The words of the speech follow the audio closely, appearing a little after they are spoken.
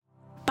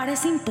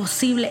Parece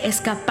imposible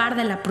escapar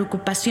de la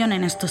preocupación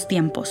en estos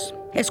tiempos.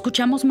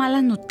 Escuchamos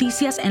malas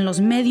noticias en los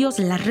medios,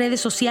 las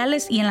redes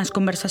sociales y en las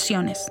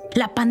conversaciones.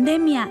 La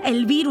pandemia,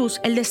 el virus,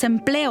 el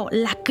desempleo,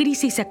 la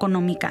crisis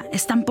económica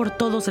están por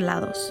todos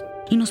lados.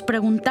 Y nos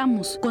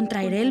preguntamos,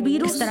 ¿contraeré el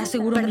virus? ¿Estará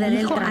seguro perder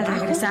el trabajo al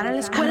regresar a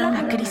la escuela?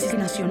 ¿Habrá una crisis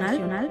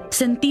nacional?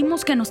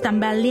 Sentimos que nos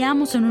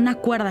tambaleamos en una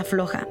cuerda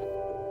floja.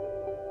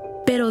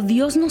 Pero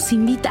Dios nos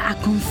invita a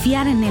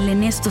confiar en Él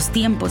en estos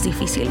tiempos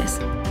difíciles.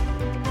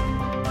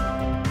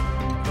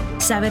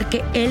 Saber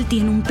que Él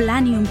tiene un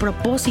plan y un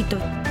propósito.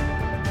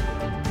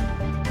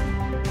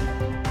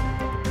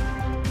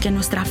 Que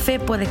nuestra fe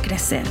puede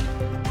crecer,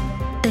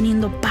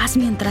 teniendo paz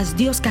mientras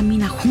Dios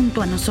camina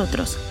junto a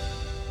nosotros,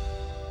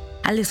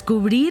 al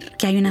descubrir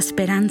que hay una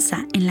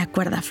esperanza en la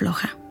cuerda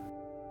floja.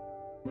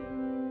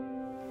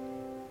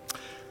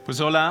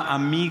 Pues hola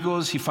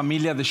amigos y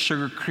familia de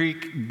Sugar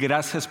Creek,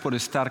 gracias por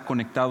estar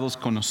conectados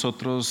con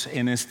nosotros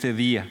en este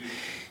día.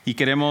 Y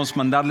queremos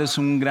mandarles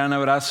un gran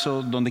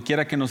abrazo donde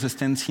quiera que nos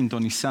estén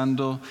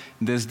sintonizando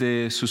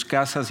desde sus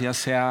casas, ya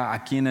sea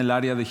aquí en el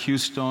área de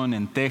Houston,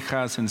 en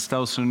Texas, en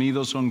Estados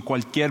Unidos o en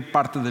cualquier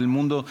parte del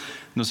mundo.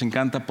 Nos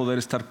encanta poder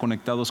estar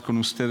conectados con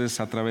ustedes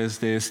a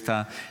través de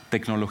esta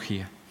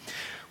tecnología.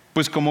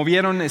 Pues como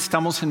vieron,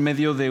 estamos en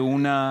medio de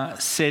una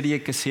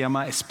serie que se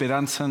llama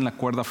Esperanza en la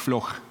cuerda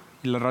floja.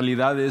 Y la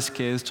realidad es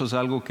que esto es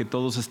algo que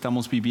todos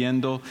estamos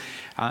viviendo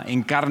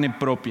en carne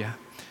propia,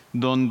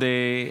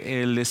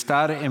 donde el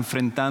estar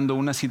enfrentando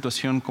una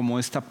situación como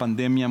esta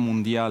pandemia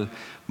mundial,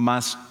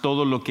 más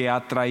todo lo que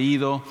ha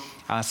traído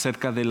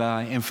acerca de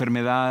la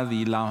enfermedad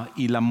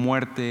y la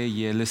muerte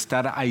y el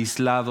estar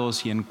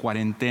aislados y en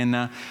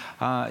cuarentena,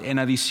 en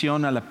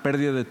adición a la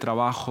pérdida de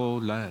trabajo,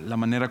 la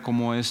manera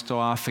como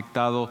esto ha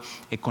afectado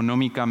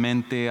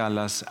económicamente a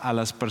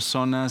las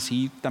personas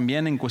y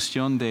también en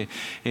cuestión de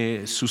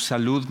su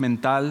salud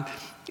mental,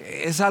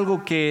 es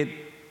algo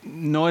que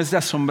no es de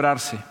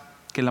asombrarse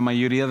que la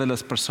mayoría de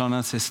las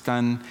personas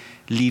están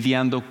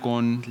lidiando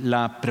con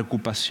la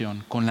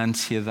preocupación, con la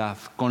ansiedad,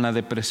 con la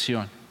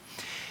depresión.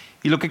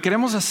 Y lo que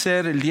queremos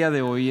hacer el día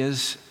de hoy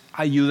es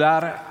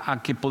ayudar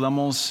a que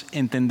podamos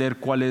entender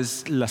cuál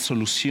es la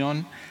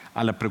solución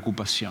a la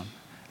preocupación.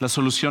 La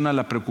solución a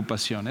la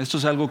preocupación. Esto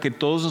es algo que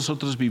todos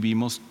nosotros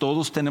vivimos,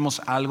 todos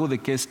tenemos algo de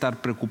qué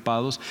estar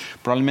preocupados.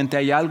 Probablemente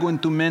hay algo en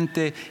tu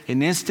mente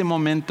en este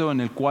momento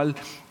en el cual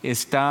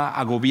está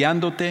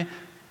agobiándote,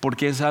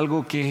 porque es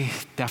algo que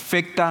te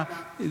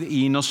afecta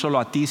y no solo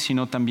a ti,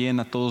 sino también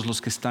a todos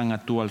los que están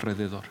a tu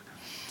alrededor.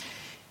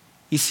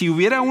 Y si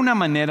hubiera una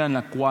manera en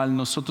la cual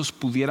nosotros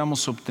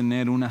pudiéramos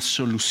obtener una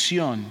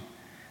solución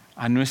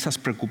a nuestras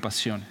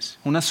preocupaciones,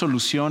 una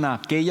solución a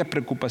aquella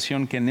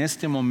preocupación que en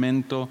este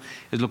momento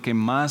es lo que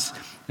más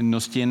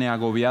nos tiene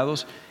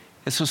agobiados,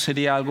 eso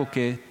sería algo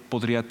que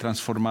podría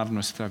transformar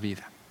nuestra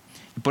vida.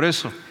 Y por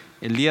eso,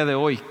 el día de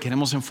hoy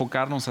queremos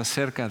enfocarnos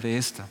acerca de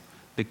esta,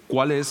 de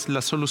cuál es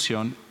la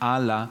solución a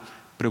la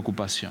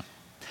preocupación.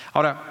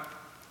 Ahora,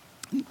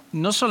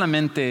 no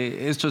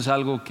solamente esto es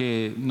algo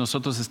que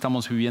nosotros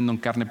estamos viviendo en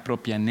carne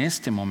propia en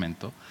este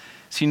momento,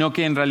 sino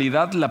que en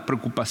realidad la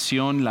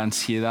preocupación, la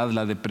ansiedad,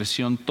 la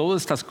depresión,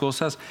 todas estas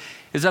cosas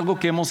es algo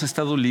que hemos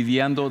estado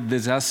lidiando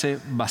desde hace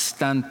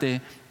bastante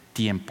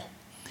tiempo.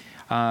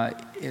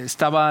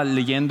 Estaba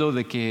leyendo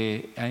de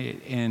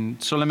que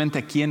solamente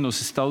aquí en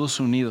los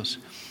Estados Unidos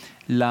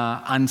la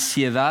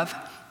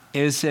ansiedad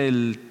es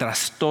el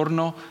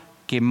trastorno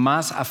que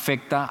más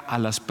afecta a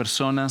las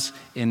personas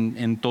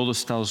en todo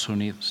Estados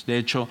Unidos. De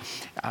hecho,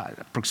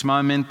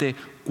 aproximadamente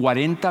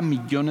 40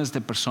 millones de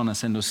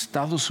personas en los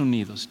Estados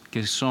Unidos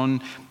que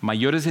son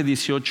mayores de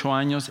 18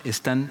 años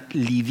están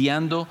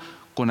lidiando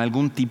con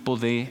algún tipo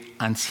de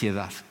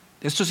ansiedad.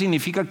 Esto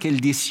significa que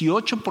el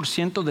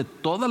 18% de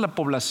toda la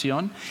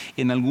población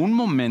en algún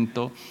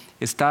momento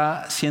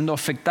está siendo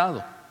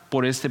afectado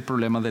por este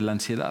problema de la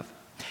ansiedad.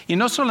 Y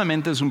no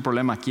solamente es un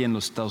problema aquí en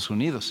los Estados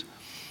Unidos,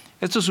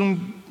 esto es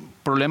un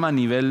problema a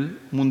nivel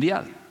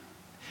mundial.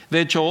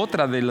 De hecho,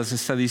 otra de las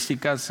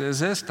estadísticas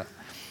es esta,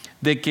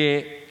 de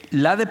que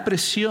la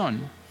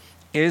depresión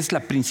es la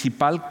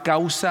principal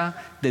causa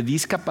de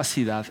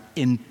discapacidad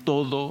en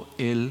todo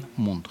el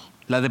mundo.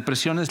 La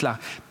depresión es la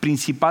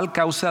principal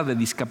causa de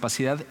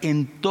discapacidad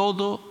en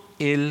todo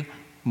el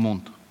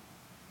mundo.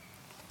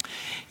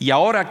 Y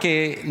ahora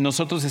que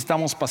nosotros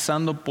estamos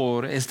pasando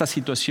por esta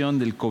situación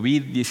del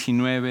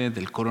COVID-19,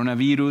 del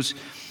coronavirus,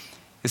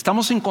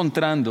 estamos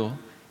encontrando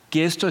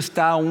que esto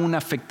está aún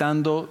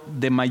afectando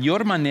de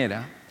mayor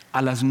manera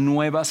a las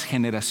nuevas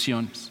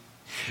generaciones.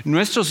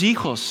 Nuestros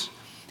hijos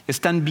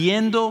están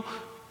viendo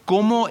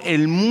cómo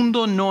el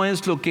mundo no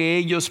es lo que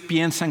ellos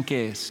piensan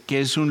que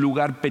es un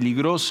lugar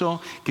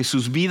peligroso, que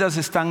sus vidas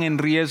están en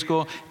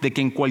riesgo, de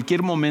que en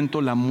cualquier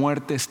momento la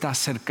muerte está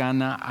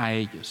cercana a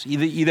ellos. Y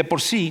de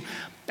por sí,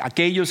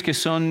 aquellos que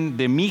son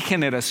de mi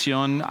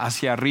generación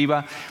hacia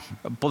arriba,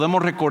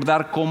 podemos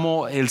recordar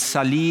cómo el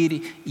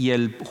salir y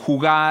el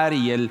jugar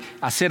y el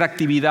hacer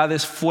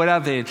actividades fuera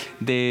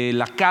de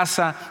la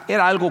casa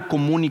era algo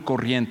común y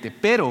corriente.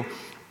 Pero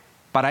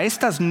Para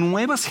estas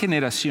nuevas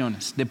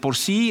generaciones, de por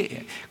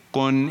sí,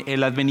 con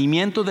el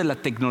advenimiento de la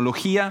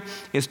tecnología,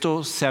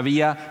 esto se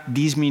había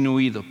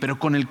disminuido, pero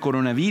con el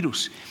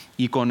coronavirus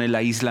y con el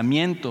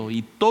aislamiento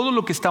y todo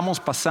lo que estamos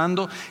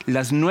pasando,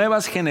 las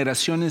nuevas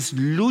generaciones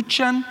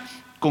luchan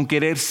con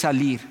querer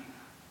salir,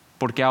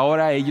 porque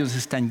ahora ellos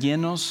están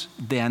llenos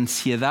de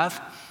ansiedad,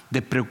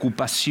 de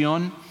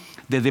preocupación,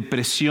 de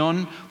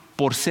depresión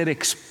por ser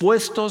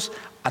expuestos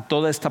a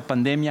toda esta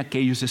pandemia que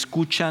ellos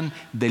escuchan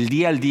del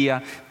día al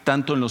día,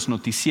 tanto en los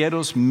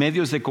noticieros,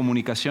 medios de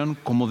comunicación,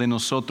 como de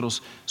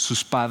nosotros,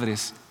 sus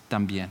padres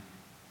también.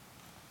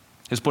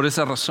 Es por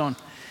esa razón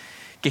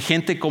que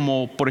gente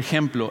como, por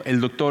ejemplo, el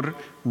doctor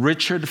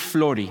Richard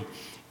Florey,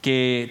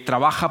 que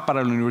trabaja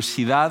para la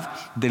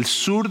Universidad del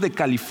Sur de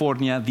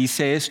California,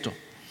 dice esto.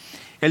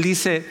 Él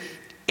dice,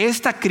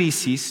 esta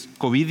crisis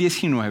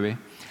COVID-19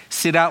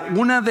 será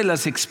una de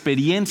las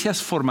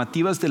experiencias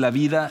formativas de la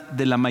vida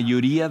de la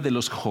mayoría de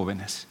los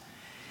jóvenes.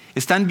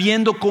 Están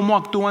viendo cómo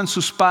actúan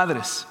sus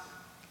padres,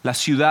 las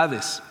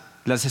ciudades,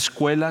 las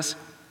escuelas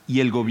y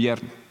el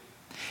gobierno.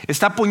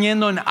 Está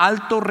poniendo en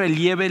alto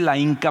relieve la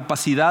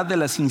incapacidad de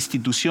las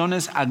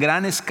instituciones a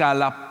gran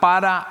escala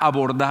para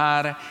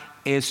abordar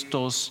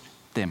estos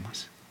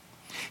temas.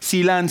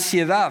 Si la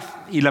ansiedad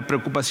y la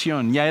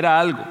preocupación ya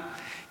era algo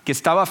que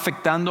estaba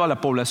afectando a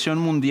la población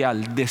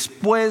mundial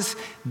después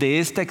de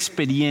esta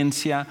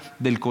experiencia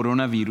del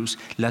coronavirus,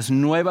 las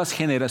nuevas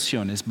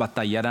generaciones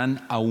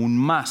batallarán aún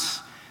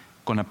más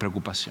con la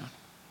preocupación.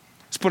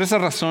 Es por esa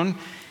razón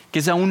que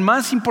es aún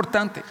más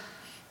importante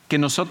que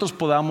nosotros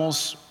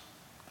podamos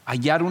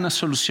hallar una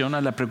solución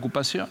a la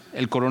preocupación.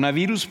 El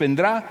coronavirus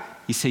vendrá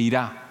y se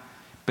irá,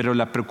 pero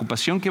la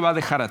preocupación que va a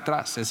dejar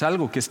atrás es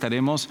algo que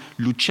estaremos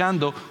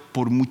luchando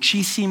por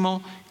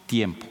muchísimo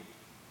tiempo.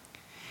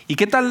 ¿Y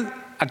qué tal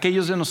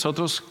aquellos de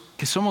nosotros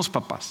que somos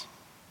papás?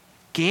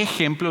 ¿Qué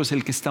ejemplo es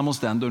el que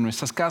estamos dando en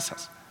nuestras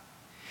casas?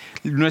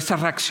 Nuestras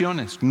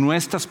reacciones,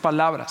 nuestras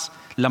palabras,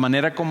 la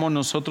manera como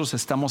nosotros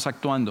estamos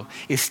actuando,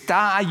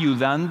 ¿está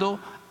ayudando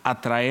a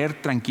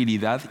traer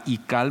tranquilidad y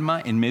calma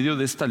en medio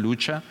de esta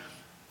lucha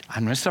a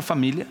nuestra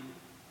familia,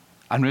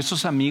 a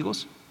nuestros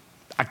amigos,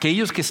 a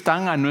aquellos que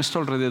están a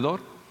nuestro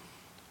alrededor?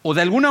 ¿O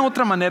de alguna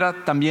otra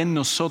manera también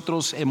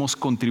nosotros hemos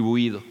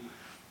contribuido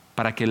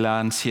para que la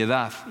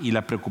ansiedad y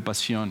la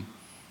preocupación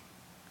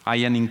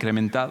hayan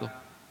incrementado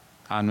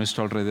a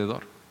nuestro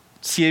alrededor?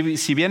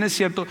 Si bien es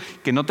cierto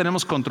que no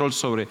tenemos control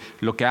sobre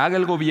lo que haga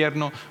el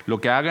gobierno, lo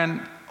que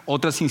hagan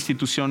otras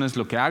instituciones,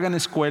 lo que hagan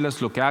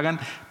escuelas, lo que hagan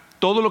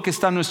todo lo que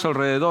está a nuestro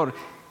alrededor,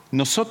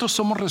 nosotros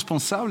somos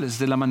responsables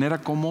de la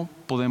manera como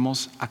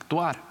podemos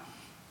actuar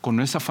con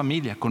nuestra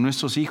familia, con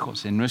nuestros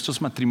hijos, en nuestros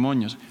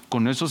matrimonios,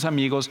 con nuestros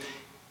amigos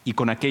y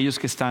con aquellos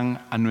que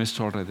están a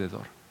nuestro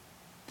alrededor.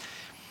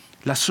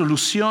 La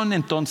solución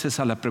entonces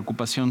a la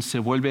preocupación se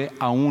vuelve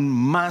aún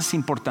más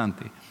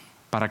importante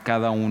para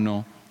cada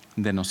uno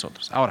de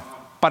nosotros. Ahora,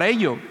 para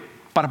ello,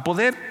 para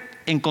poder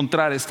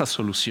encontrar esta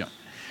solución,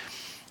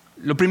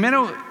 lo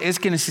primero es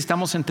que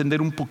necesitamos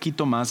entender un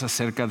poquito más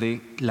acerca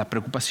de la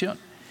preocupación.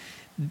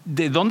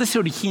 ¿De dónde se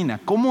origina?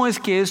 ¿Cómo es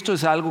que esto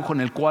es algo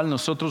con el cual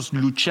nosotros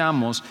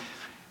luchamos?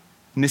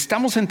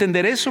 Necesitamos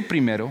entender eso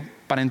primero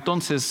para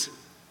entonces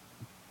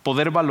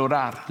poder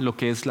valorar lo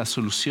que es la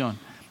solución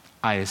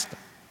a esta.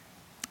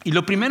 Y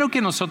lo primero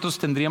que nosotros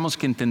tendríamos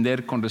que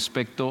entender con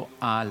respecto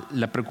a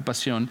la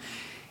preocupación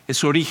es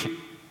su origen.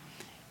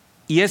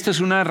 Y esta es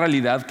una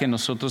realidad que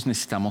nosotros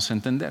necesitamos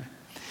entender,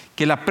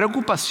 que la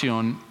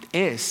preocupación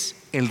es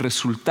el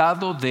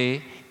resultado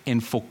de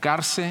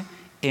enfocarse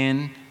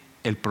en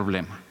el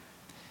problema.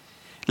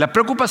 La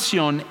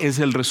preocupación es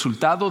el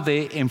resultado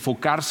de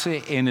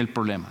enfocarse en el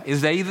problema.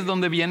 Es de ahí de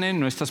donde vienen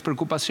nuestras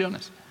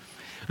preocupaciones.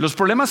 Los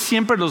problemas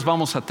siempre los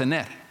vamos a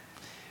tener.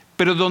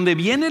 Pero donde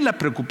viene la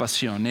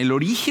preocupación, el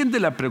origen de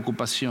la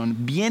preocupación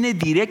viene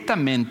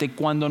directamente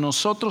cuando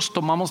nosotros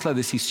tomamos la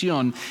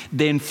decisión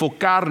de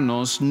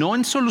enfocarnos no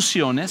en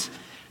soluciones,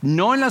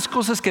 no en las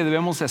cosas que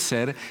debemos de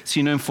hacer,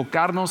 sino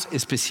enfocarnos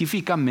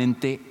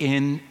específicamente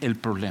en el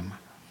problema.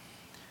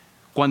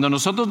 Cuando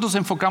nosotros nos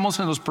enfocamos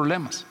en los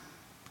problemas,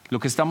 lo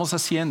que estamos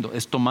haciendo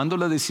es tomando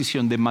la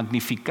decisión de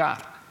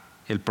magnificar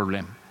el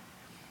problema.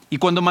 Y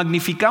cuando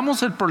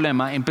magnificamos el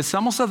problema,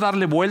 empezamos a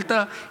darle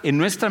vuelta en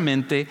nuestra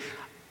mente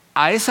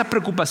a esa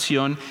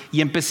preocupación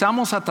y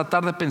empezamos a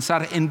tratar de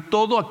pensar en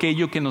todo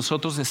aquello que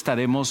nosotros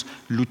estaremos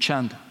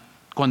luchando.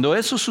 Cuando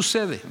eso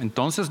sucede,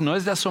 entonces no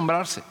es de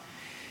asombrarse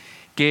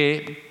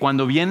que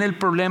cuando viene el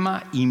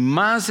problema y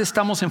más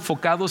estamos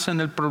enfocados en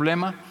el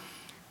problema,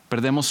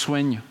 perdemos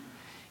sueño.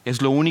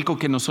 Es lo único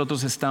que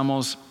nosotros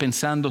estamos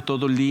pensando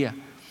todo el día.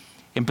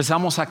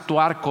 Empezamos a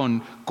actuar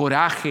con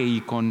coraje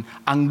y con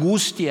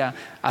angustia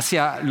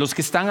hacia los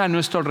que están a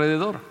nuestro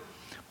alrededor,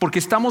 porque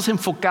estamos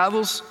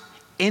enfocados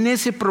en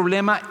ese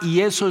problema y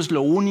eso es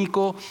lo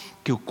único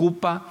que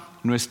ocupa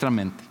nuestra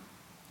mente.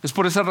 Es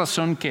por esa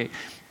razón que,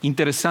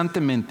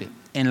 interesantemente,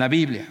 en la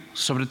Biblia,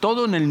 sobre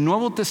todo en el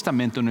Nuevo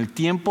Testamento, en el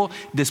tiempo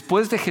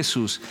después de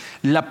Jesús,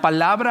 la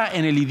palabra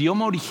en el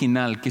idioma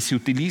original que se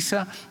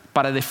utiliza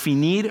para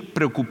definir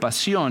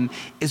preocupación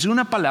es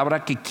una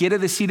palabra que quiere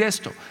decir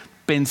esto: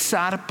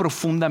 pensar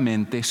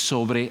profundamente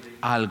sobre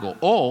algo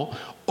o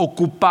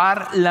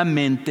ocupar la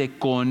mente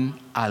con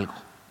algo.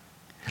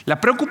 La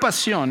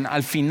preocupación,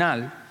 al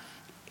final,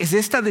 es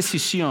esta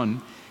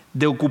decisión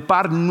de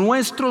ocupar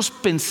nuestros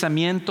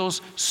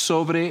pensamientos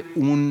sobre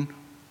un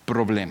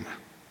problema.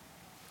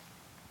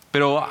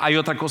 Pero hay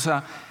otra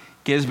cosa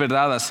que es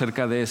verdad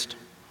acerca de esto,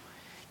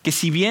 que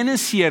si bien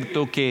es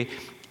cierto que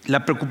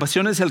la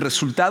preocupación es el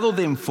resultado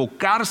de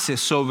enfocarse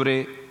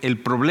sobre el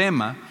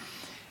problema,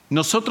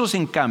 nosotros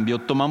en cambio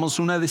tomamos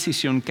una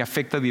decisión que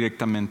afecta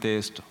directamente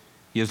esto,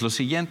 y es lo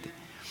siguiente: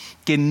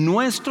 que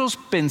nuestros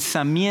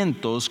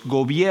pensamientos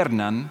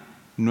gobiernan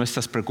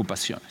nuestras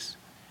preocupaciones.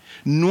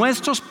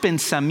 Nuestros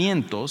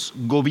pensamientos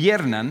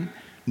gobiernan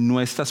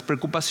nuestras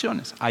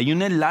preocupaciones. Hay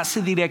un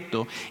enlace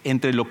directo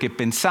entre lo que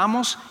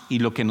pensamos y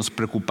lo que nos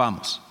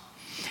preocupamos.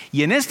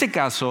 Y en este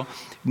caso,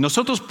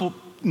 nosotros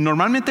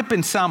normalmente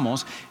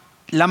pensamos: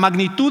 la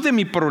magnitud de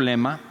mi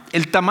problema,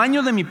 el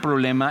tamaño de mi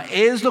problema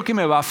es lo que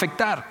me va a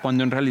afectar,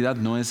 cuando en realidad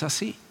no es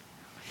así.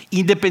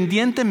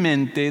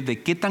 Independientemente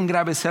de qué tan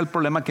grave sea el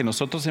problema que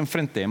nosotros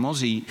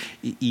enfrentemos, y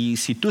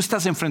si tú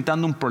estás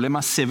enfrentando un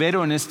problema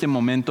severo en este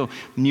momento,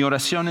 mi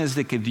oración es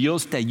de que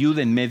Dios te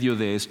ayude en medio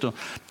de esto.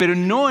 Pero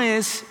no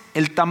es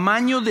el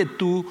tamaño de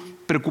tu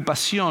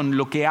preocupación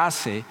lo que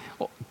hace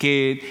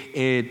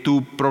que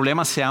tu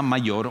problema sea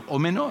mayor o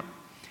menor,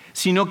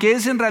 sino que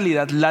es en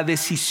realidad la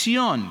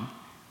decisión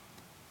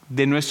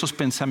de nuestros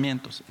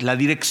pensamientos, la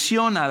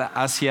dirección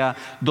hacia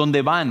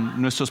donde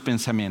van nuestros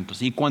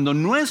pensamientos. Y cuando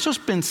nuestros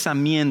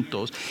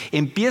pensamientos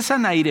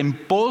empiezan a ir en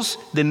pos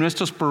de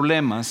nuestros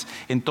problemas,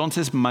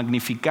 entonces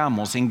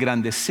magnificamos,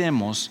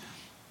 engrandecemos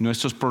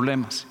nuestros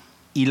problemas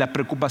y la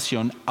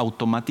preocupación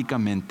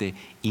automáticamente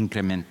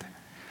incrementa.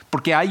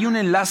 Porque hay un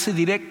enlace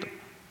directo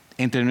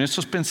entre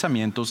nuestros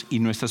pensamientos y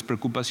nuestras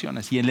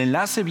preocupaciones. Y el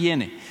enlace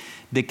viene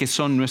de que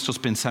son nuestros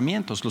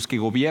pensamientos los que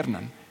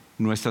gobiernan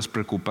nuestras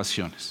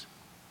preocupaciones.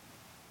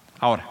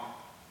 Ahora,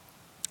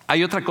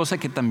 hay otra cosa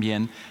que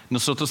también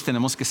nosotros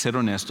tenemos que ser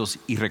honestos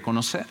y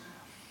reconocer.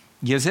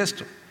 Y es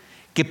esto: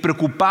 que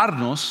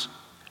preocuparnos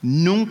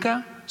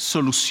nunca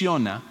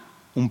soluciona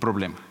un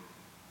problema.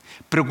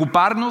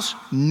 Preocuparnos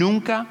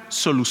nunca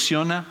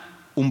soluciona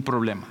un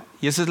problema.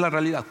 Y esa es la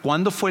realidad.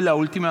 ¿Cuándo fue la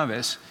última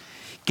vez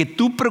que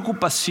tu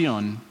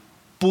preocupación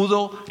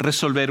pudo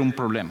resolver un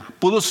problema,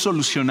 pudo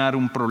solucionar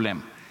un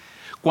problema?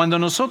 Cuando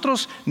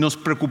nosotros nos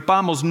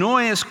preocupamos,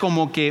 no es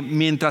como que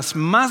mientras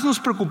más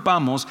nos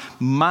preocupamos,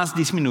 más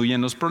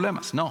disminuyen los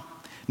problemas.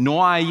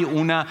 No hay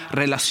una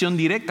relación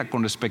directa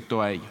con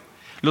respecto a ello.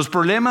 Los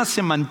problemas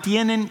se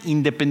mantienen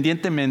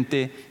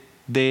independientemente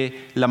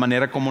de la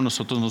manera como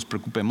nosotros nos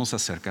preocupemos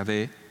acerca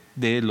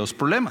de los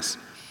problemas.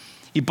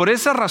 Y por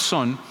esa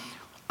razón,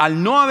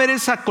 al no haber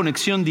esa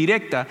conexión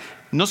directa,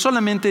 no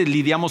solamente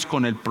lidiamos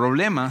con el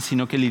problema,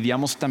 sino que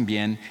lidiamos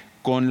también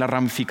con las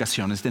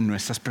ramificaciones de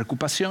nuestras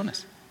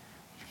preocupaciones.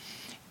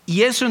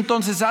 Y eso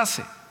entonces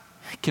hace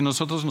que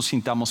nosotros nos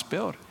sintamos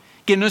peor,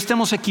 que no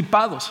estemos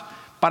equipados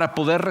para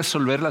poder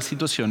resolver las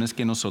situaciones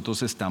que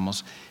nosotros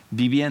estamos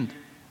viviendo.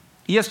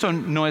 Y esto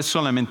no es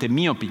solamente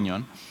mi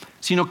opinión,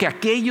 sino que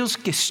aquellos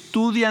que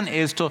estudian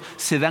esto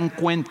se dan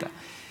cuenta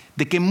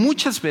de que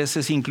muchas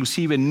veces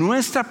inclusive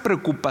nuestra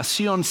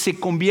preocupación se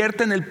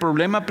convierte en el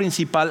problema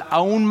principal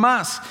aún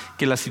más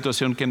que la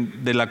situación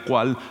de la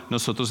cual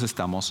nosotros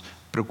estamos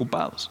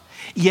preocupados.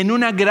 Y en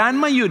una gran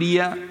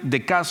mayoría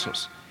de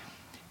casos,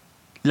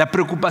 la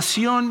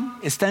preocupación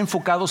está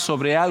enfocada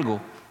sobre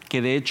algo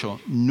que de hecho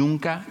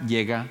nunca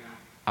llega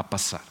a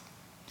pasar.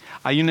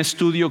 Hay un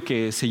estudio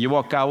que se llevó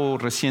a cabo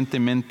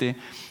recientemente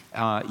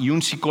y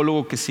un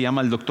psicólogo que se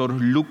llama el doctor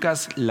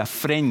Lucas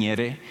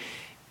Lafreniere.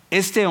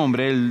 Este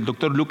hombre, el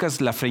doctor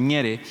Lucas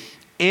Lafreniere,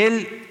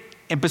 él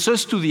empezó a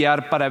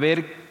estudiar para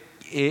ver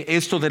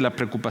esto de la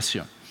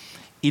preocupación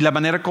y la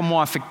manera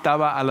como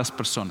afectaba a las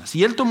personas.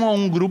 Y él tomó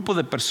un grupo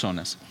de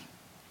personas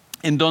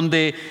en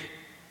donde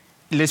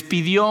les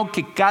pidió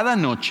que cada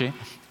noche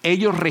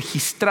ellos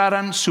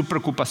registraran su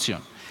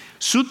preocupación.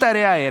 Su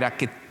tarea era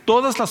que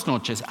todas las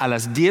noches, a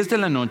las 10 de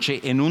la noche,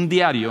 en un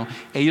diario,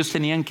 ellos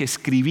tenían que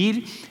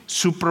escribir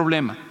su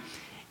problema.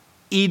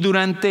 Y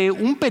durante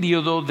un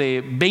periodo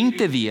de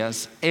 20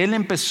 días, él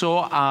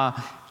empezó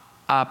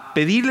a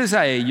pedirles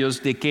a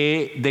ellos de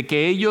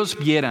que ellos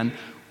vieran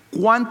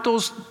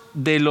cuántos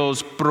de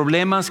los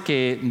problemas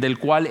del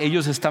cual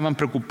ellos estaban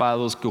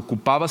preocupados, que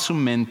ocupaba su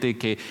mente,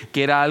 que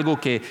era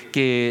algo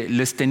que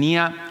les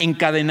tenía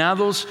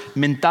encadenados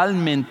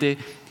mentalmente,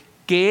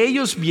 que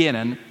ellos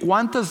vieran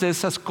cuántas de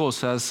esas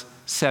cosas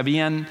se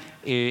habían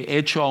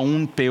hecho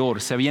aún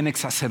peor, se habían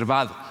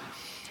exacerbado.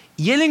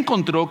 Y él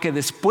encontró que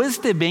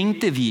después de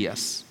 20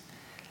 días,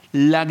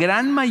 la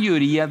gran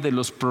mayoría de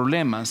los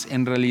problemas,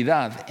 en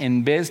realidad,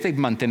 en vez de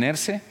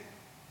mantenerse,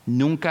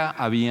 nunca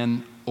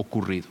habían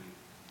ocurrido.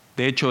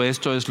 De hecho,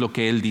 esto es lo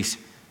que él dice.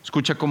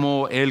 Escucha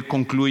cómo él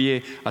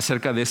concluye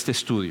acerca de este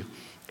estudio.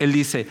 Él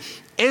dice: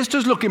 esto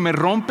es lo que me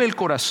rompe el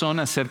corazón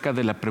acerca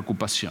de la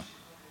preocupación.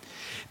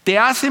 Te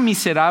hace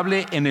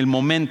miserable en el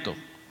momento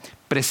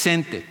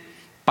presente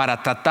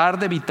para tratar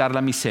de evitar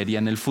la miseria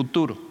en el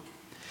futuro.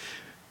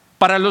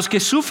 Para los que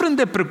sufren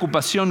de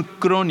preocupación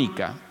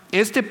crónica,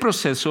 este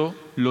proceso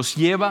los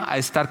lleva a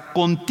estar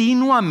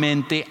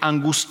continuamente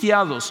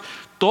angustiados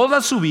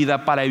toda su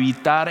vida para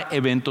evitar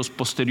eventos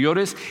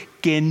posteriores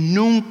que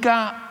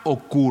nunca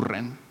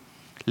ocurren.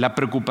 La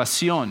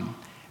preocupación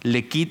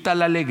le quita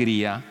la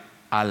alegría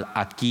al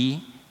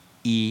aquí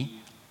y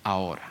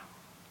ahora.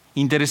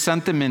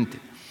 Interesantemente,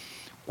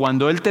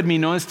 cuando él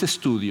terminó este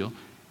estudio,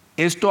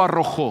 esto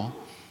arrojó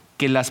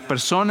que las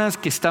personas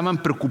que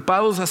estaban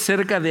preocupados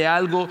acerca de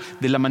algo,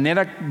 de la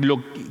manera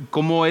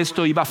cómo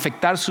esto iba a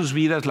afectar sus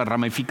vidas, las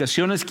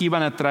ramificaciones que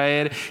iban a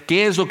traer,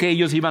 qué es lo que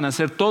ellos iban a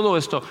hacer, todo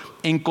esto,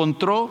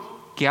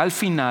 encontró que al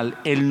final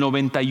el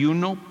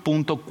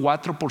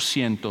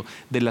 91.4%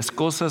 de las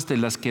cosas de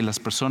las que las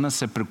personas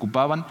se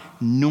preocupaban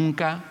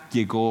nunca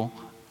llegó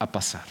a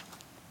pasar.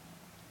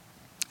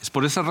 Es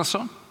por esa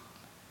razón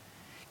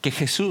que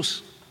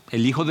Jesús,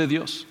 el Hijo de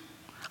Dios,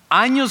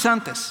 años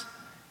antes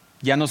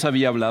ya nos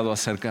había hablado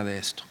acerca de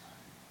esto.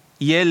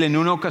 Y él en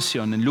una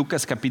ocasión, en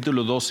Lucas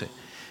capítulo 12,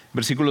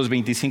 versículos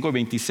 25 y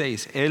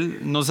 26, él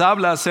nos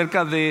habla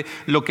acerca de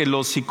lo que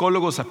los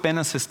psicólogos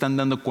apenas se están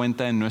dando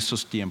cuenta en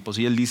nuestros tiempos.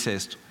 Y él dice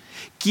esto: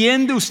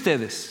 ¿quién de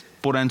ustedes,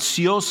 por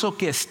ansioso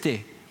que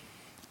esté,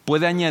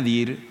 puede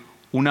añadir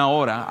una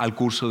hora al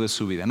curso de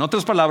su vida? En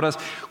otras palabras,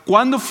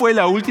 ¿cuándo fue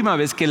la última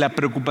vez que la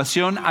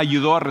preocupación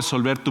ayudó a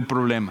resolver tu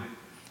problema?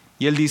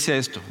 Y él dice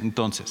esto,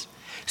 entonces: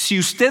 si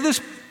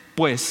ustedes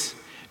pues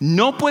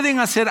no pueden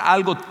hacer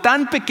algo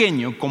tan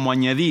pequeño como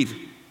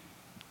añadir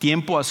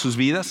tiempo a sus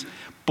vidas,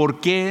 ¿por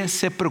qué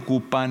se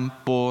preocupan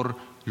por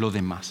lo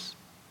demás?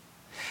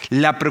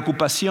 La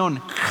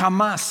preocupación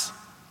jamás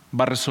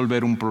va a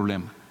resolver un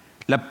problema.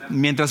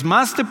 Mientras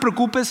más te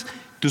preocupes,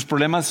 tus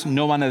problemas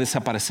no van a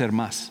desaparecer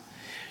más.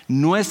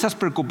 Nuestras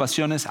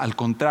preocupaciones, al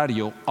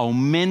contrario,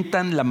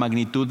 aumentan la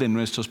magnitud de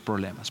nuestros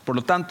problemas. Por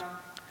lo tanto,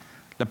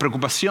 la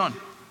preocupación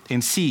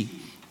en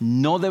sí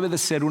no debe de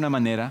ser una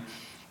manera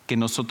que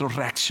nosotros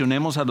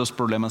reaccionemos a los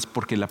problemas,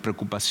 porque la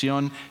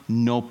preocupación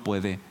no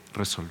puede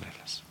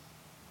resolverlas.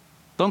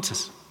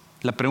 Entonces,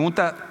 la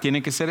pregunta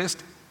tiene que ser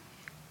esta: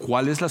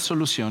 ¿cuál es la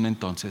solución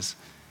entonces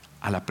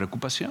a la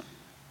preocupación?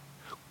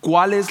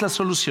 ¿Cuál es la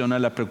solución a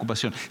la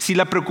preocupación? Si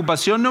la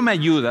preocupación no me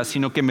ayuda,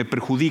 sino que me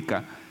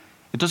perjudica,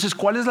 entonces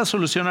 ¿cuál es la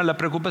solución a la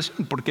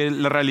preocupación? Porque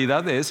la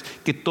realidad es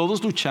que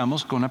todos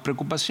luchamos con la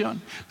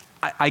preocupación.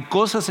 Hay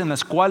cosas en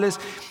las cuales,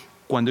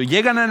 cuando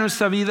llegan a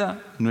nuestra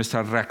vida,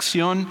 nuestra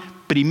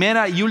reacción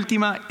primera y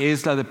última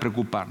es la de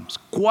preocuparnos.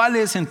 ¿Cuál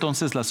es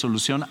entonces la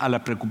solución a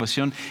la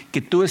preocupación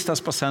que tú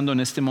estás pasando en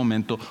este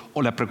momento,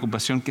 o la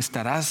preocupación que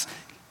estarás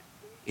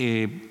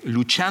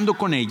luchando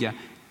con ella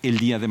el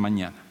día de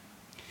mañana?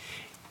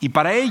 Y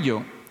para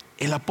ello,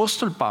 el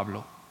apóstol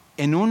Pablo,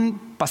 en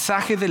un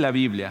pasaje de la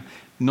Biblia,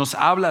 nos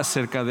habla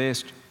acerca de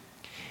esto.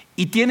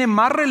 Y tiene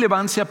más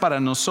relevancia para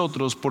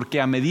nosotros porque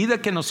a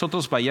medida que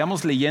nosotros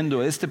vayamos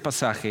leyendo este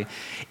pasaje,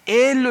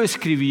 él lo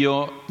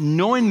escribió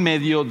no en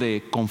medio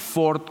de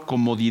confort,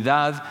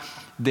 comodidad,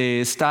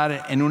 de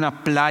estar en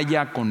una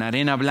playa con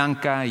arena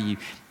blanca y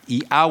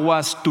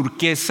aguas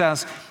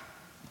turquesas,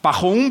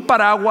 bajo un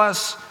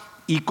paraguas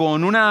y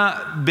con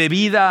una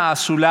bebida a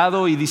su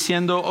lado y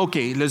diciendo: ok,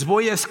 les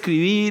voy a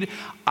escribir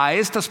a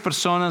estas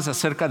personas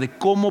acerca de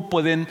cómo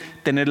pueden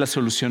tener la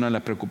solución a la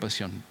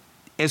preocupación.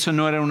 Eso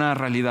no era una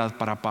realidad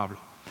para Pablo.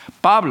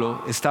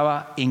 Pablo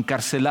estaba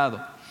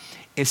encarcelado,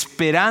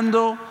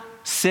 esperando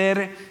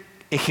ser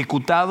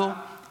ejecutado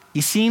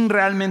y sin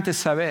realmente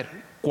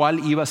saber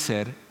cuál iba a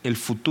ser el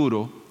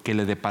futuro que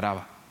le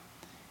deparaba.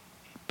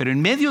 Pero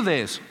en medio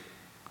de eso,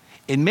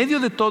 en medio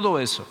de todo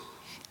eso,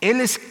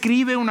 él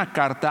escribe una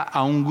carta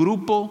a un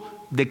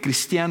grupo de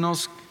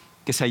cristianos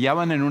que se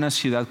hallaban en una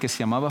ciudad que se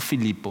llamaba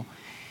Filipo,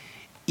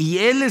 y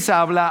él les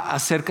habla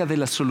acerca de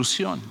la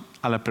solución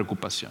a la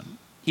preocupación.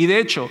 Y de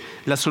hecho,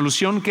 la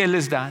solución que él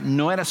les da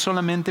no era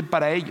solamente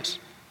para ellos,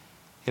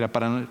 era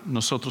para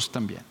nosotros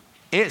también.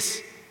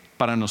 Es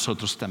para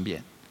nosotros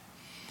también.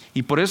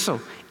 Y por eso,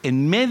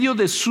 en medio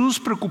de sus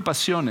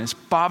preocupaciones,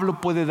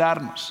 Pablo puede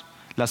darnos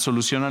la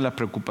solución a la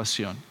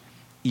preocupación.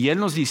 Y él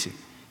nos dice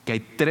que hay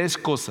 3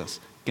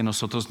 cosas que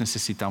nosotros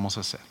necesitamos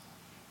hacer.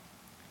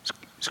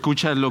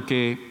 Escucha lo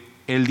que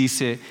él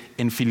dice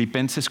en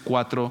Filipenses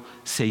 4,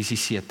 6 y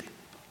 7.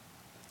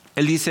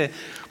 Él dice: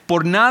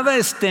 por nada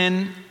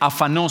estén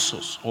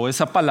afanosos, o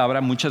esa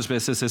palabra muchas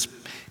veces es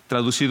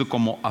traducido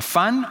como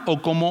afán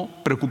o como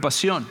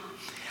preocupación.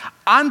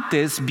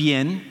 Antes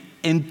bien,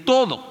 en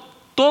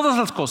todas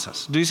las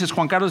cosas. Tú dices: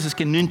 Juan Carlos, es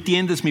que no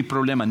entiendes mi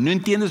problema, no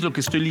entiendes lo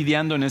que estoy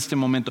lidiando en este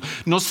momento,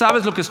 no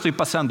sabes lo que estoy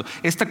pasando,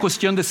 esta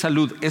cuestión de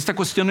salud, esta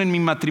cuestión en mi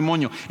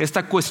matrimonio,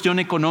 esta cuestión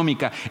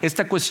económica,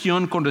 esta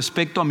cuestión con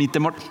respecto a mi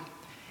temor.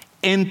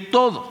 En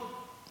todo,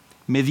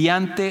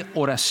 mediante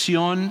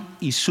oración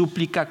y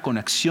súplica con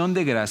acción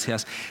de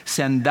gracias,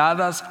 sean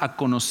dadas a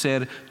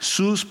conocer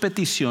sus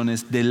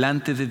peticiones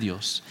delante de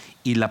Dios,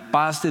 y la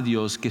paz de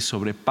Dios, que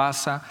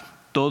sobrepasa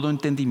todo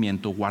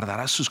entendimiento,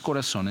 guardará sus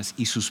corazones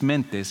y sus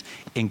mentes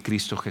en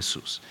Cristo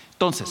Jesús.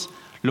 Entonces,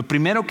 lo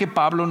primero que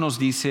Pablo nos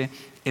dice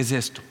es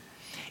esto: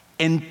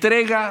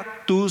 entrega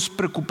tus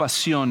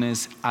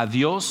preocupaciones a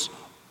Dios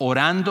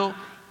orando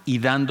y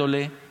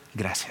dándole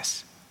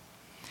gracias.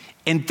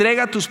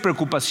 Entrega tus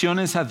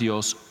preocupaciones a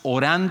Dios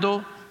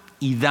orando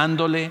y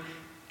dándole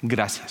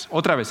gracias.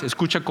 Otra vez,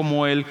 escucha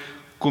cómo él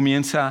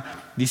comienza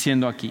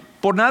diciendo aquí: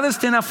 por nada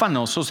estén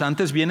afanosos,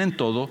 antes bien en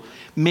todo,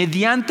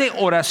 mediante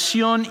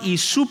oración y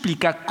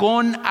súplica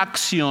con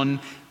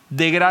acción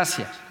de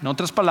gracias. En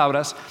otras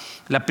palabras,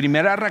 la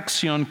primera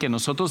reacción que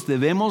nosotros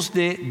debemos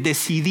de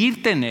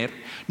decidir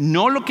tener,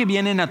 no lo que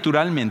viene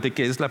naturalmente,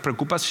 que es la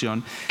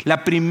preocupación,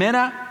 la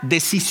primera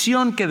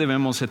decisión que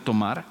debemos de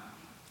tomar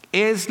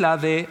es la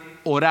de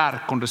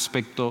orar con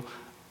respecto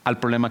al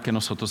problema que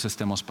nosotros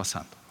estemos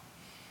pasando.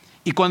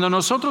 Y cuando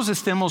nosotros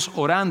estemos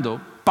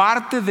orando,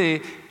 parte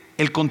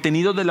del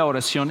contenido de la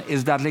oración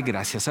es darle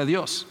gracias a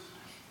Dios.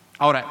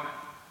 Ahora,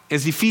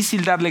 es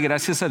difícil darle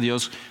gracias a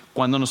Dios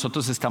cuando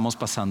nosotros estamos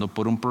pasando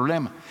por un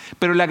problema.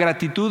 Pero la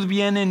gratitud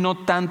viene no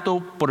tanto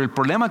por el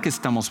problema que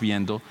estamos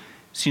viendo,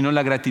 sino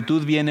la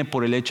gratitud viene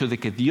por el hecho de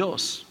que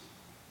Dios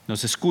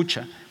nos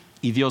escucha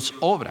y Dios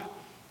obra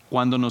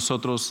cuando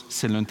nosotros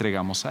se lo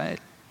entregamos a Él.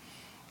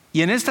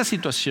 Y en esta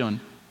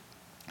situación,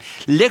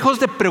 lejos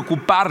de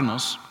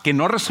preocuparnos, que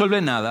no resuelve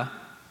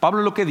nada,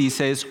 Pablo lo que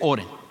dice es: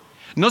 oren.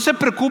 No se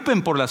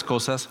preocupen por las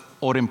cosas,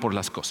 oren por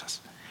las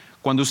cosas.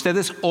 Cuando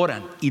ustedes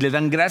oran y le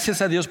dan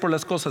gracias a Dios por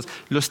las cosas,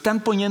 lo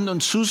están poniendo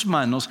en sus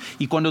manos,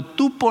 y cuando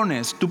tú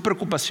pones tu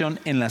preocupación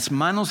en las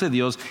manos de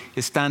Dios,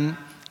 están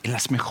en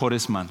las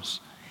mejores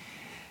manos.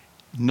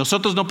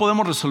 Nosotros no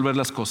podemos resolver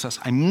las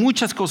cosas, hay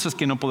muchas cosas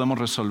que no podemos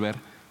resolver,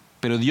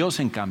 pero Dios,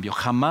 en cambio,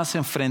 jamás se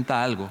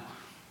enfrenta a algo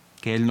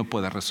que Él no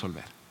pueda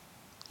resolver.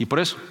 Y por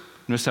eso,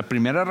 nuestra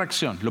primera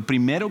reacción, lo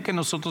primero que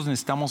nosotros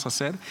necesitamos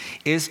hacer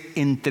es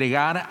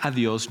entregar a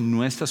Dios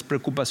nuestras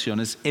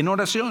preocupaciones en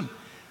oración,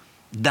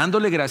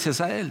 dándole gracias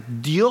a Él.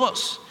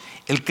 Dios,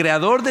 el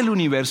creador del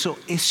universo,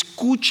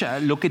 escucha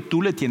lo que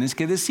tú le tienes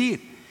que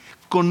decir.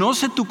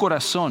 Conoce tu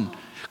corazón,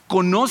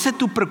 conoce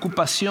tu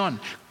preocupación,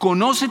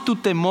 conoce tu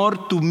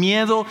temor, tu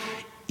miedo,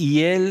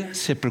 y Él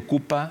se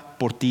preocupa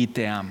por ti y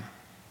te ama.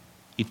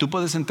 Y tú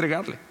puedes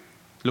entregarle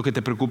lo que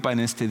te preocupa en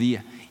este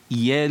día,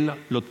 y Él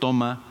lo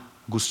toma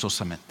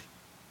gustosamente.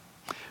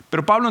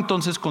 Pero Pablo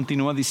entonces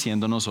continúa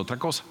diciéndonos otra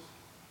cosa.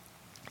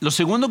 Lo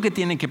segundo que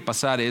tiene que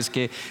pasar es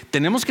que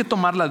tenemos que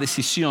tomar la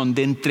decisión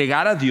de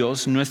entregar a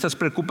Dios nuestras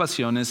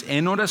preocupaciones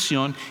en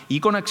oración y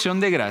con acción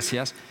de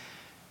gracias.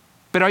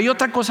 Pero hay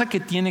otra cosa que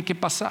tiene que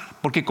pasar,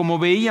 porque como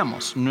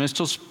veíamos,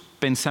 nuestros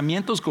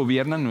pensamientos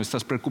gobiernan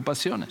nuestras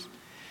preocupaciones.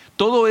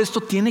 Todo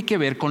esto tiene que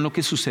ver con lo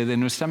que sucede en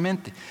nuestra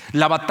mente.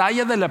 La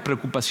batalla de la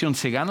preocupación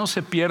se gana o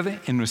se pierde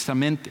en nuestra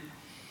mente.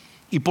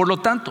 Y por lo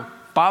tanto,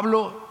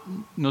 Pablo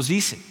nos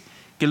dice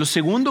que lo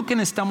segundo que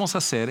necesitamos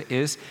hacer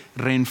es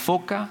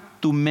reenfoca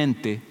tu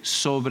mente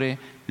sobre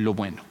lo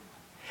bueno.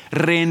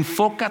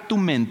 Reenfoca tu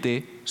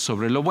mente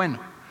sobre lo bueno.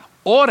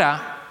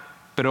 Ora,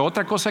 pero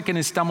otra cosa que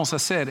necesitamos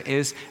hacer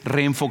es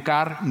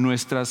reenfocar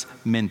nuestras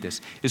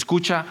mentes.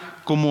 Escucha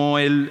cómo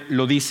él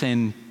lo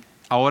dice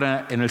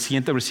ahora en el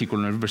siguiente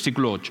versículo, en el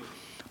versículo 8.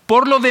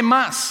 Por lo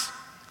demás,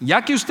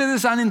 ya que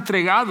ustedes han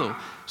entregado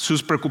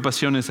sus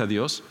preocupaciones a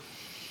Dios,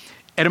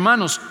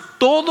 hermanos,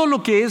 todo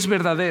lo que es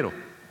verdadero,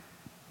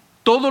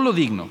 todo lo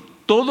digno,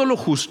 todo lo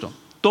justo,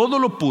 todo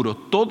lo puro,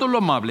 todo lo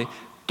amable,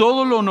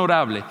 todo lo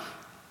honorable,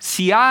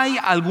 si hay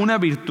alguna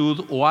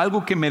virtud o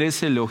algo que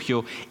merece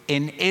elogio,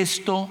 en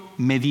esto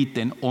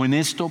mediten, o en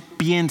esto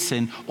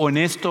piensen, o en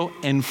esto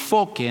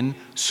enfoquen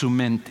su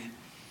mente.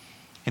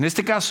 En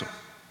este caso,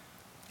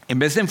 en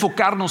vez de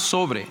enfocarnos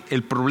sobre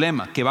el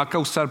problema que va a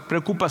causar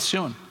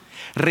preocupación,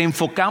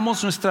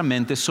 reenfocamos nuestra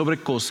mente sobre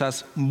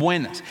cosas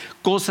buenas,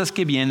 cosas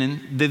que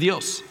vienen de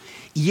Dios.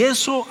 Y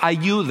eso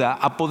ayuda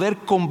a poder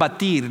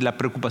combatir la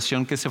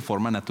preocupación que se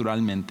forma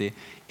naturalmente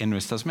en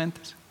nuestras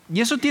mentes. Y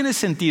eso tiene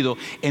sentido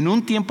en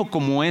un tiempo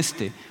como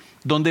este,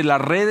 donde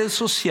las redes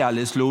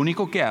sociales lo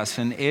único que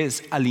hacen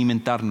es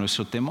alimentar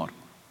nuestro temor.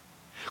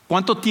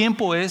 ¿Cuánto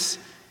tiempo es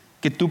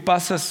que tú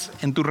pasas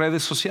en tus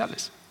redes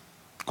sociales?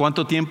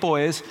 ¿Cuánto tiempo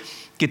es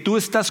que tú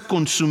estás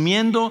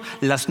consumiendo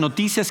las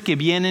noticias que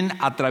vienen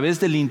a través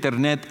del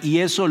internet, y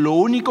eso lo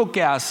único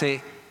que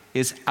hace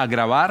es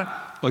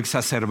agravar o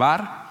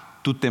exacerbar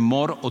tu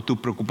temor o tu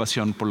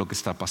preocupación por lo que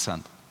está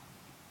pasando?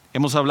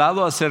 Hemos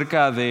hablado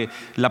acerca de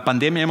la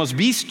pandemia, hemos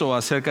visto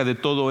acerca de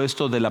todo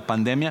esto de la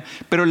pandemia,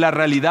 pero la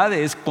realidad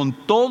es, con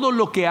todo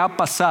lo que ha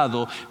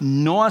pasado,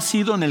 no ha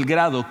sido en el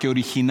grado que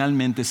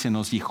originalmente se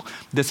nos dijo.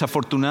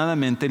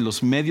 Desafortunadamente,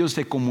 los medios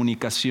de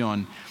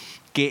comunicación,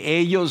 que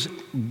ellos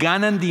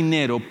ganan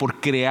dinero por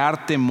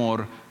crear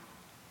temor,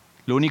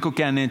 lo único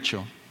que han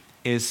hecho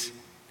es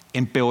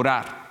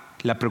empeorar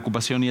la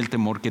preocupación y el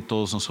temor que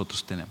todos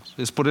nosotros tenemos.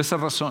 Es por esa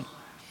razón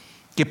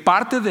que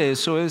parte de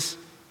eso es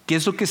qué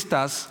es lo que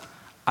estás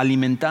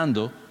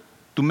alimentando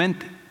tu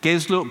mente,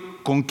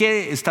 con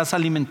qué estás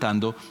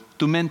alimentando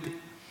tu mente.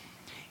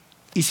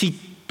 Y si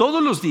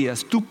todos los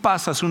días tú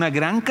pasas una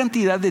gran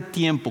cantidad de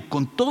tiempo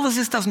con todas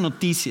estas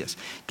noticias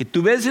que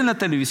tú ves en la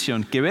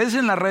televisión, que ves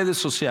en las redes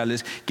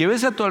sociales, que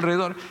ves a tu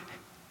alrededor,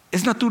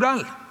 es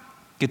natural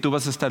que tú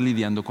vas a estar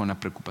lidiando con la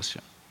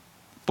preocupación.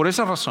 Por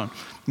esa razón,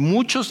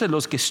 muchos de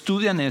los que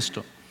estudian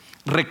esto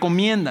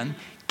recomiendan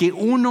que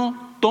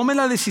uno tome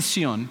la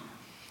decisión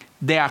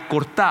de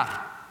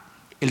acortar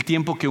el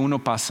tiempo que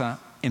uno pasa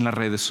en las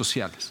redes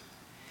sociales.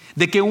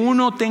 De que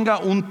uno tenga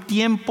un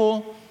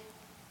tiempo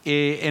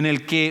en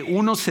el que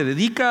uno se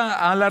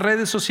dedica a las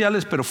redes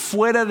sociales, pero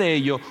fuera de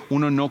ello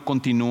uno no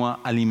continúa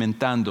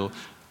alimentando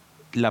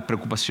la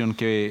preocupación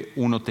que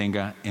uno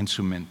tenga en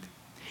su mente.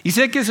 Y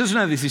sé que esa es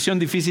una decisión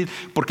difícil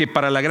porque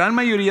para la gran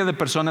mayoría de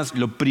personas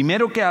lo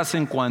primero que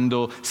hacen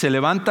cuando se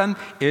levantan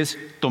es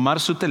tomar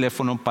su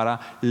teléfono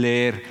para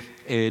leer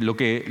lo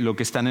que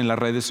están en las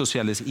redes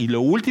sociales, y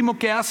lo último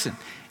que hacen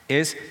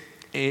es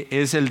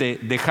el de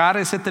dejar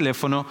ese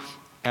teléfono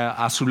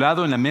a su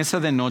lado en la mesa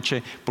de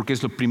noche, porque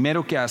es lo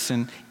primero que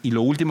hacen y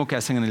lo último que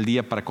hacen en el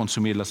día para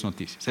consumir las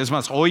noticias. Es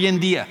más, hoy en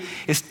día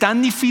es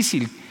tan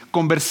difícil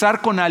conversar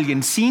con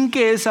alguien sin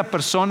que esa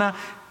persona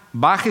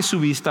baje su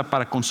vista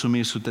para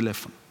consumir su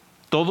teléfono.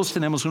 Todos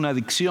tenemos una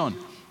adicción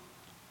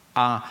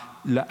a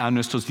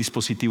nuestros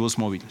dispositivos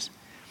móviles,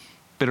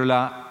 pero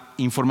la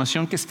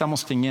información que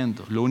estamos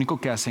teniendo lo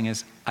único que hacen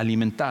es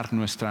alimentar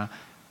nuestra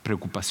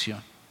preocupación.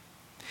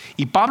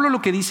 Y Pablo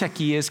lo que dice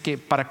aquí es que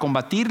para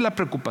combatir la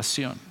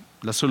preocupación,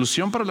 la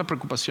solución para la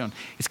preocupación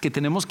es que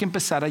tenemos que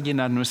empezar a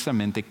llenar nuestra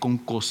mente con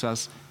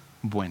cosas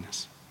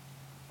buenas.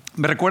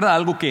 Me recuerda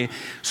algo que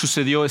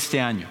sucedió este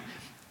año.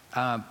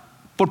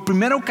 Por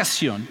primera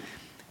ocasión,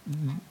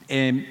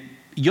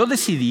 yo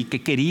decidí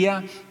que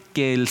quería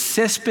que el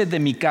césped de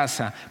mi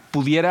casa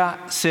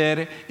pudiera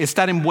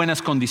estar en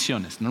buenas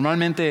condiciones.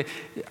 Normalmente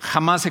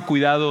jamás he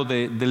cuidado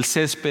del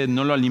césped,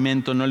 no lo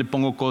alimento, no le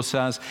pongo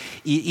cosas,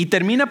 y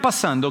termina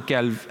pasando que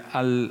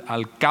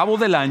al cabo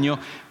del año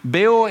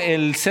veo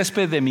el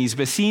césped de mis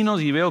vecinos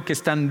y veo que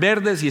están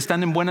verdes y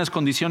están en buenas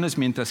condiciones,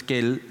 mientras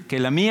que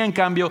la mía, en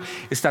cambio,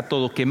 está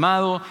todo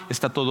quemado,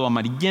 está todo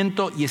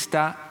amarillento y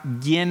está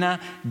llena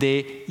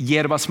de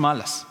hierbas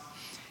malas.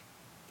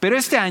 Pero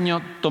este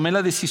año tomé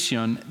la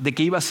decisión de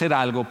que iba a hacer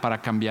algo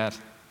para cambiar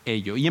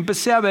ello. Y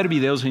empecé a ver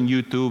videos en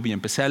YouTube y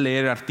empecé a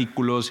leer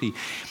artículos.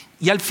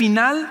 Y al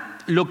final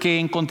lo que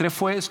encontré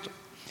fue esto: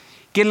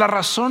 que la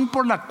razón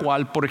por la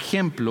cual, por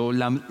ejemplo,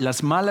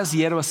 las malas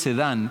hierbas se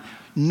dan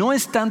no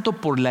es tanto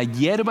por la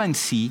hierba en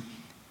sí,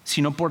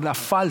 sino por la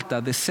falta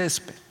de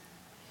césped.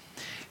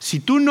 Si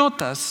tú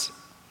notas,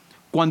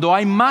 cuando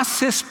hay más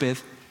césped,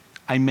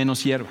 hay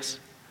menos hierbas,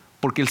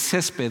 porque el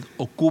césped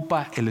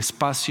ocupa el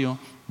espacio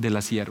de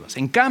las hierbas.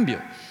 En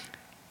cambio,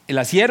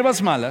 las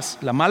hierbas malas,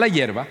 la mala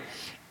hierba,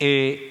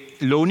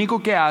 lo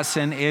único que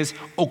hacen es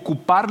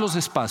ocupar los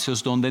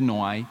espacios donde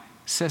no hay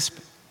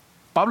césped.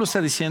 Pablo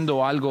está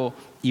diciendo algo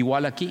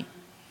igual aquí.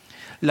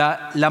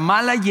 La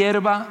mala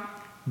hierba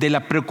de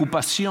la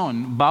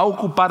preocupación va a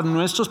ocupar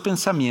nuestros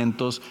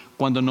pensamientos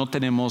cuando no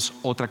tenemos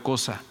otra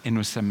cosa en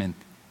nuestra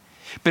mente.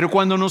 Pero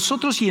cuando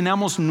nosotros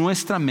llenamos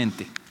nuestra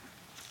mente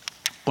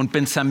con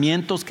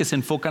pensamientos que se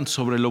enfocan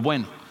sobre lo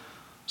bueno,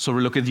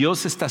 sobre lo que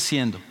Dios está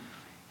haciendo,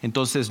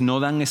 entonces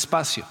no dan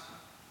espacio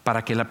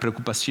para que la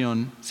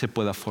preocupación se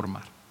pueda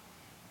formar.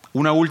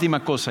 Una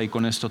última cosa y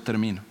con esto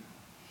termino.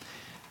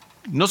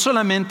 No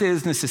solamente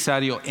es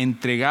necesario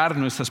entregar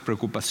nuestras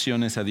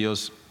preocupaciones a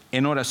Dios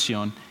en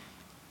oración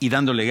y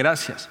dándole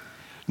gracias.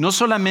 No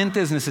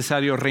solamente es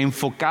necesario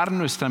reenfocar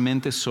nuestra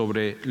mente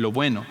sobre lo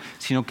bueno,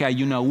 sino que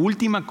hay una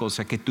última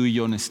cosa que tú y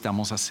yo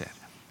necesitamos hacer,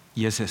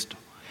 y es esto: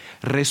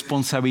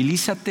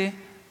 responsabilízate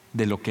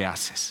de lo que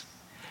haces.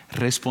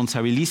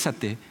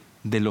 Responsabilízate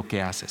de lo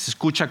que haces.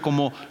 Escucha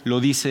cómo lo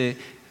dice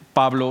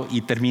Pablo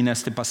y termina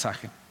este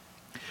pasaje.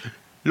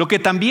 Lo que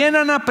también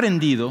han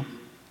aprendido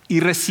y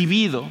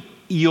recibido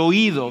y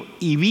oído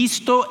y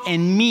visto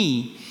en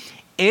mí,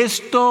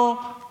 esto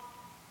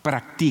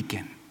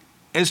practiquen,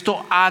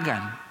 esto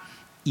hagan,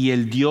 y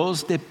el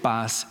Dios de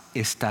paz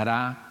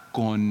estará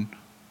con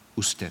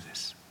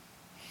ustedes.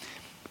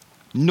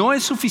 No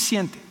es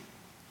suficiente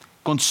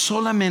con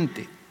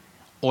solamente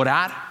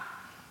orar,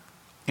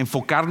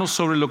 enfocarnos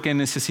sobre lo que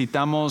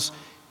necesitamos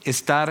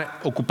estar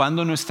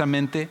ocupando nuestra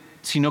mente,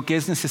 sino que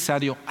es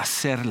necesario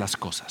hacer las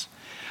cosas.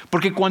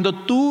 Porque cuando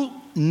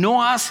tú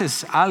no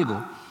haces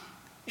algo,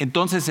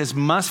 entonces es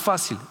más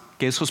fácil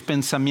que esos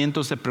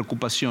pensamientos de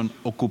preocupación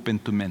ocupen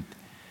tu mente.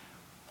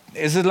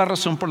 Esa es la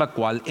razón por la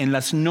cual en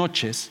las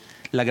noches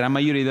la gran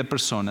mayoría de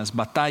personas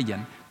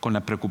batallan con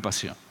la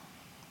preocupación.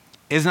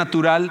 Es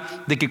natural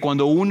de que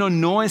cuando uno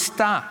no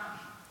está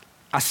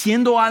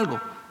haciendo algo,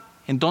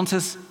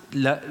 entonces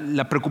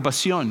la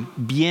preocupación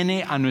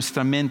viene a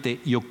nuestra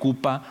mente y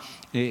ocupa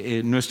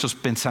nuestros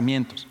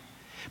pensamientos.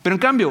 Pero en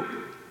cambio,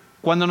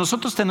 cuando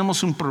nosotros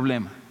tenemos un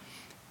problema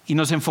y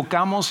nos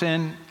enfocamos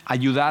en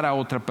ayudar a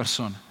otra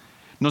persona,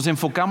 nos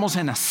enfocamos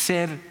en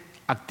hacer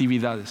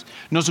actividades,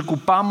 nos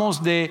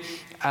ocupamos de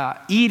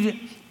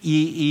ir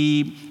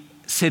y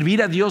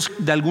servir a Dios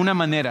de alguna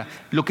manera,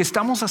 lo que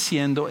estamos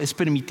haciendo es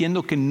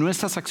permitiendo que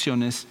nuestras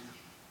acciones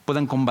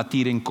puedan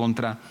combatir en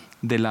contra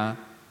de la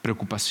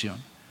preocupación.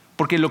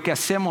 Porque lo que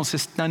hacemos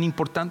es tan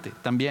importante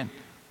también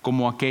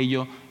como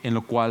aquello en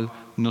lo cual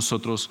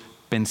nosotros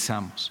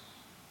pensamos.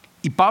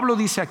 Y Pablo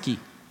dice aquí,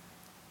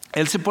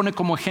 él se pone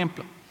como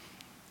ejemplo.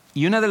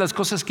 Y una de las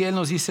cosas que él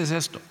nos dice es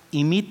esto: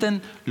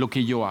 imiten lo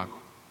que yo hago.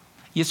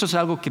 Y esto es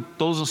algo que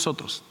todos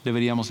nosotros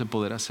deberíamos de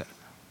poder hacer.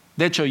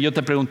 De hecho, yo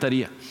te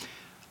preguntaría,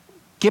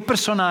 ¿qué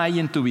persona hay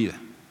en tu vida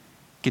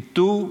que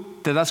tú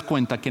te das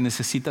cuenta que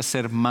necesitas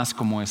ser más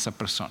como esa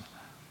persona?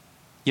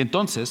 Y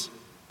entonces,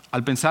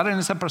 al pensar en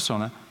esa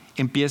persona,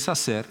 empieza a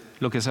hacer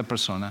lo que esa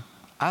persona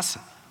hace.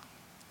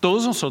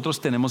 Todos nosotros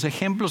tenemos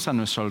ejemplos a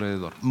nuestro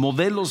alrededor,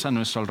 modelos a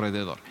nuestro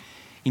alrededor.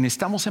 Y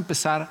necesitamos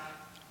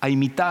empezar a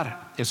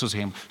imitar esos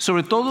ejemplos.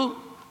 Sobre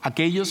todo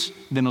aquellos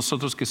de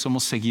nosotros que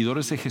somos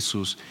seguidores de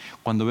Jesús,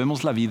 cuando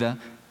vemos la vida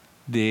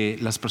de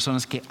las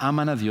personas que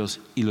aman a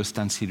Dios y lo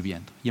están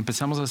sirviendo. Y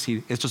empezamos a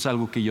decir, esto es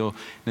algo que yo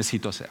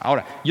necesito hacer.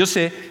 Ahora, yo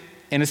sé,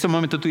 en este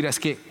momento tú dirás,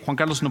 que Juan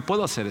Carlos, no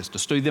puedo hacer esto,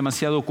 estoy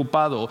demasiado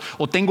ocupado,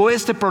 o tengo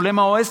este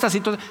problema o esta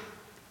situación.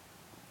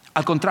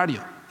 Al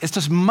contrario, esto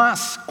es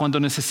más cuando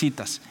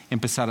necesitas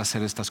empezar a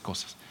hacer estas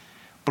cosas.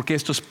 Porque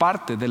esto es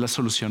parte de la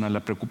solución a la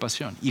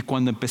preocupación. Y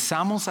cuando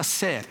empezamos a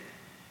hacer,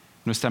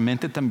 nuestra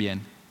mente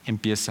también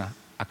empieza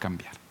a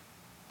cambiar.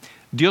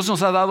 Dios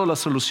nos ha dado la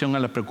solución a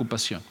la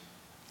preocupación.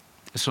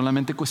 Es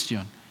solamente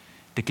cuestión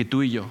de que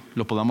tú y yo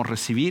lo podamos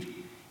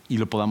recibir y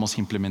lo podamos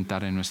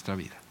implementar en nuestra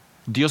vida.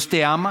 Dios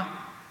te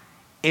ama,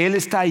 Él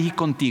está ahí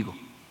contigo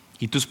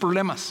y tus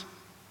problemas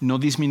no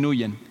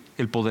disminuyen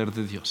el poder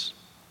de Dios.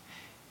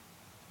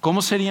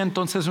 ¿Cómo sería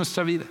entonces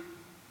nuestra vida?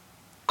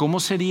 ¿Cómo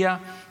sería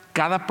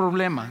cada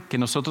problema que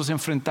nosotros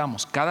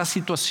enfrentamos, cada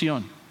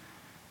situación,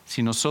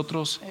 si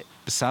nosotros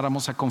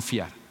empezáramos a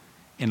confiar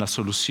en la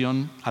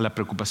solución a la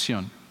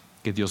preocupación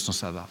que Dios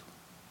nos ha dado?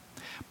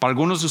 Para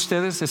algunos de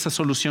ustedes esa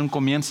solución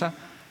comienza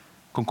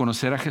con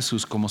conocer a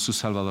Jesús como su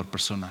Salvador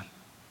personal.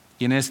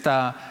 Y en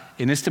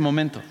este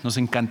momento nos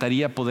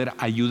encantaría poder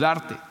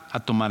ayudarte a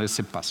tomar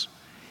ese paso.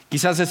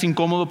 Quizás es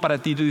incómodo para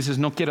ti, tú dices,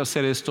 no quiero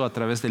hacer esto a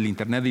través del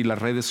internet y las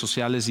redes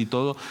sociales y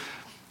todo,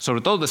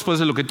 sobre todo después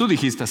de lo que tú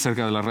dijiste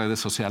acerca de las redes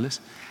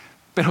sociales.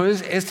 Pero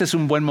este es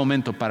un buen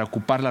momento para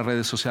ocupar las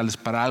redes sociales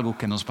para algo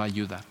que nos va a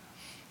ayudar.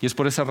 Y es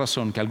por esa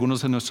razón que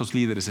algunos de nuestros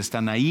líderes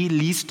están ahí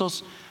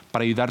listos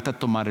para ayudarte a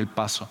tomar el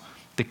paso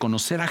de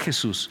conocer a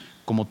Jesús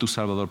como tu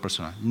Salvador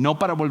personal. No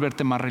para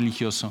volverte más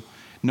religioso,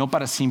 no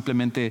para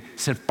simplemente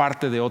ser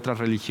parte de otra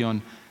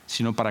religión,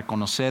 sino para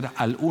conocer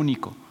al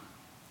único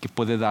que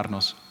puede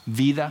darnos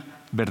vida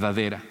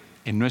verdadera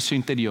en nuestro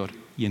interior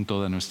y en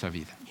toda nuestra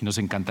vida. Y nos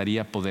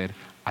encantaría poder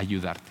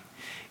ayudarte.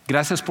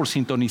 Gracias por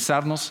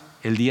sintonizarnos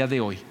el día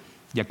de hoy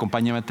y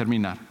acompáñame a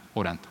terminar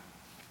orando.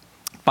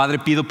 Padre,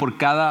 pido por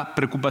cada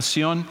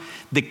preocupación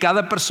de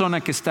cada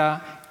persona que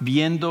está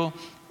viendo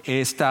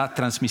esta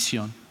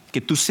transmisión, que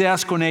tú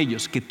seas con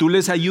ellos, que tú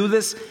les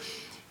ayudes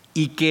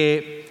y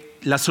que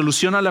la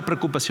solución a la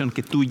preocupación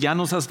que tú ya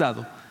nos has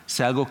dado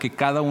sea algo que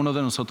cada uno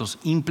de nosotros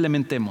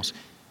implementemos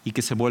y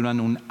que se vuelvan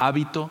un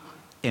hábito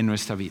en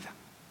nuestra vida.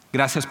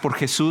 Gracias por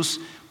Jesús,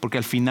 porque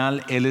al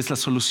final Él es la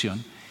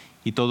solución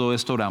y todo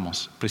esto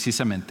oramos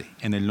precisamente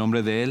en el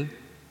nombre de Él.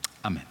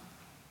 Amén.